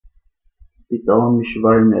פתרון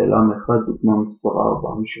משוואה עם נעלם 1, דוגמא מספר 4.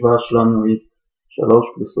 המשוואה שלנו היא 3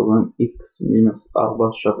 בסוגריים x מינוס 4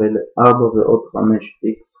 שווה ל-4 ועוד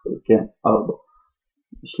 5x חלקי 4.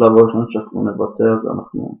 בשלב הראשון שאנחנו נבצע אז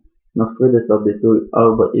אנחנו נפריד את הביטוי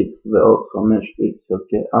 4x ועוד 5x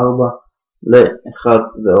חלקי 4 ל-1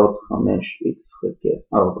 ועוד 5x חלקי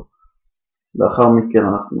 4. לאחר מכן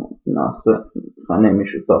אנחנו נעשה מכנה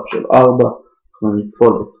משותף של 4, אנחנו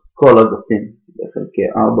נטפול את כל אגפים בחלקי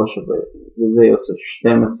 4 שווה, וזה יוצא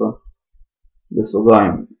 12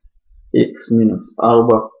 בסוגריים x מינוס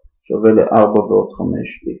 4 שווה ל-4 ועוד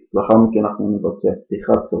 5x. לאחר מכן אנחנו נבצע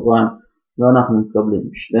פתיחת סוגריים ואנחנו מקבלים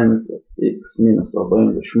 12x מינוס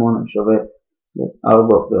 48 שווה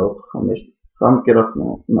ל-4 ועוד 5. לאחר מכן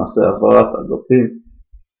אנחנו נעשה העברת אגפים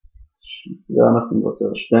ואנחנו נבצע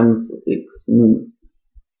 12x מינוס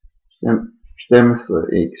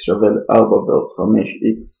 12x שווה ל-4 ועוד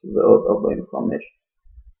 5x ועוד 45.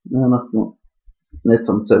 ואנחנו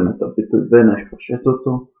נצמצם את הביטוי ונפשט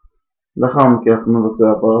אותו. לאחר מכן אנחנו נבצע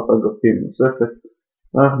העברת אגפים נוספת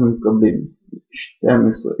ואנחנו מקבלים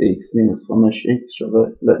 12x מינוס 5x שווה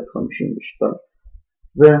ל-52.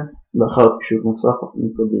 ולאחר חישוב נוסף אנחנו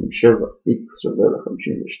מקבלים 7x שווה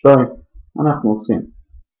ל-52. אנחנו עושים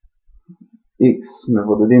x,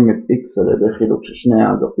 מבודדים את x על ידי חילוק של שני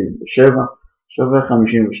האגפים ב-7 שווה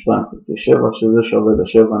 52 חלקי 7 שזה שווה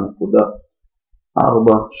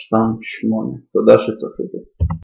ל-7.428. תודה שצפיתם.